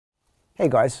Hey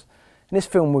guys, in this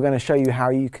film we're going to show you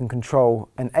how you can control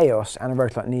an AEOS and a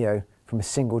Rotolight NEO from a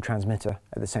single transmitter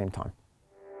at the same time.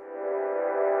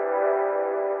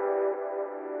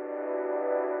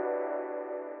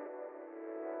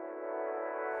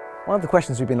 One of the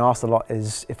questions we've been asked a lot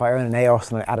is, if I own an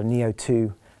AEOS and I add a NEO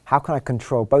too, how can I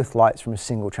control both lights from a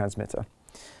single transmitter?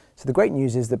 So the great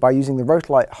news is that by using the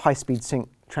Rotolight high-speed sync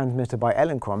transmitter by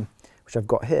Elnchrom, which I've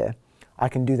got here, I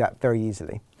can do that very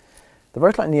easily. The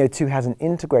Rotolight NEO 2 has an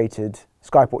integrated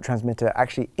Skyport transmitter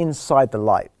actually inside the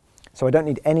light, so I don't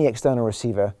need any external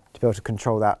receiver to be able to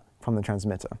control that from the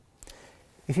transmitter.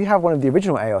 If you have one of the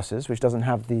original AEOS's, which doesn't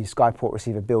have the Skyport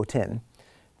receiver built in,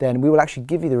 then we will actually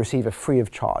give you the receiver free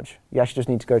of charge. You actually just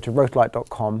need to go to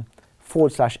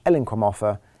rotolight.com/Elnchrom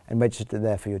offer and register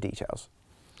there for your details.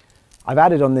 I've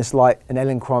added on this light an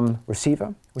Elnchrom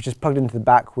receiver, which is plugged into the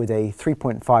back with a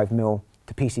 3.5mm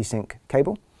to PC sync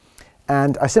cable.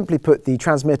 And I simply put the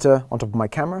transmitter on top of my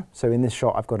camera. So in this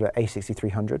shot, I've got an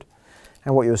A6300.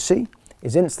 And what you'll see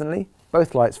is instantly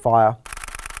both lights fire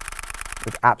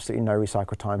with absolutely no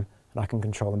recycle time, and I can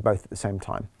control them both at the same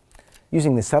time.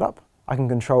 Using this setup, I can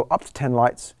control up to 10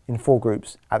 lights in 4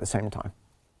 groups at the same time.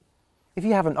 If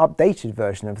you have an updated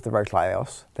version of the Rotolight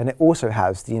AEOS, then it also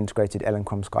has the integrated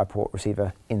Elnchrom Skyport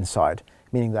receiver inside,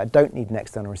 meaning that I don't need an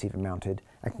external receiver mounted.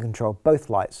 I can control both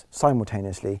lights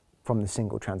simultaneously from the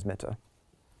single transmitter.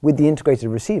 With the integrated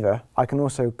receiver, I can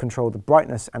also control the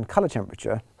brightness and color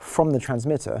temperature from the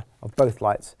transmitter of both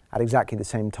lights at exactly the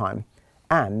same time,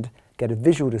 and get a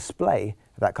visual display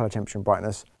of that color temperature and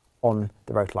brightness on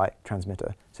the Rotolight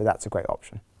transmitter, so that's a great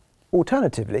option.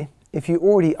 Alternatively, if you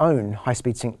already own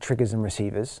high-speed sync triggers and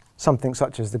receivers, something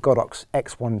such as the Godox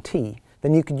X1T,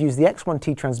 then you could use the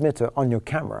X1T transmitter on your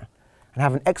camera and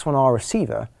have an X1R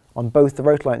receiver on both the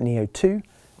Rotolight NEO 2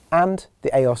 and the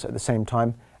AEOS at the same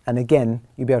time, and again,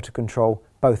 you'll be able to control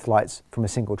both lights from a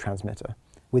single transmitter.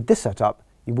 With this setup,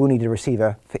 you will need a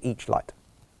receiver for each light.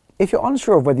 If you're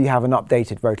unsure of whether you have an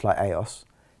updated Rotolight AEOS,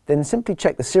 then simply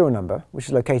check the serial number, which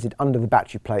is located under the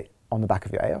battery plate on the back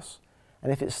of your AEOS.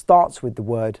 And if it starts with the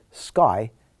word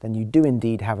Sky, then you do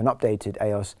indeed have an updated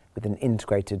AEOS with an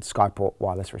integrated Skyport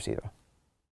wireless receiver.